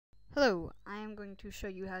Hello, I am going to show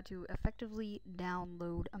you how to effectively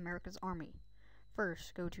download America's Army.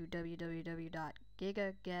 First, go to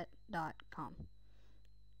www.gigaget.com.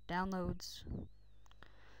 Downloads.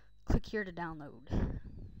 Click here to download.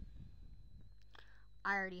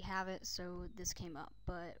 I already have it, so this came up,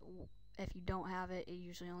 but if you don't have it, it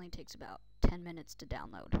usually only takes about 10 minutes to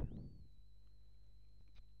download.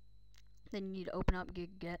 Then you need to open up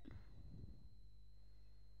Gigaget.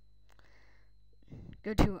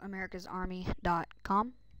 Go to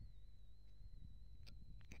americasarmy.com.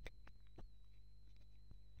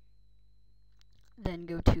 Then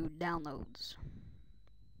go to Downloads.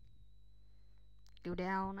 Go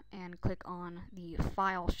down and click on the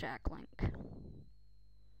File Shack link.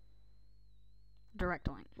 Direct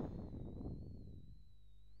link.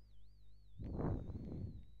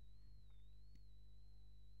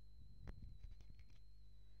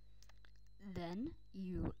 Then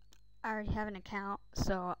I already have an account,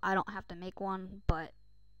 so I don't have to make one, but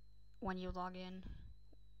when you log in,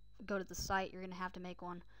 go to the site, you're going to have to make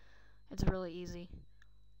one. It's really easy.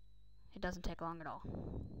 It doesn't take long at all.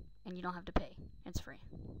 And you don't have to pay. It's free.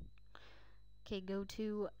 Okay, go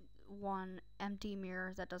to one empty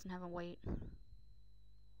mirror that doesn't have a weight.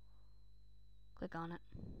 Click on it.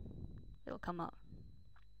 It'll come up.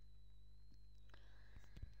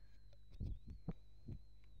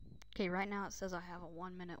 Okay, right now it says I have a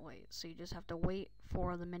 1 minute wait, so you just have to wait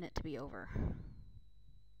for the minute to be over.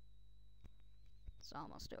 It's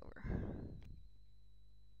almost over.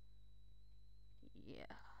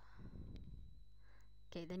 Yeah.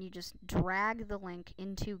 Okay, then you just drag the link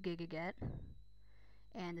into Gigaget,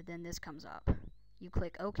 and then this comes up. You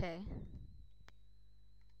click OK,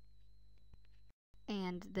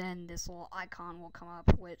 and then this little icon will come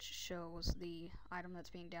up which shows the item that's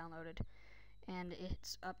being downloaded. And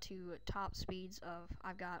it's up to top speeds of,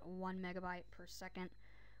 I've got 1 megabyte per second,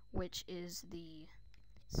 which is the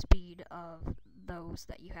speed of those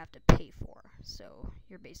that you have to pay for. So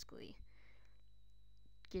you're basically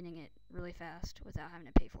getting it really fast without having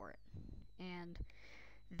to pay for it. And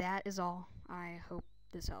that is all. I hope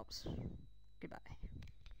this helps. Goodbye.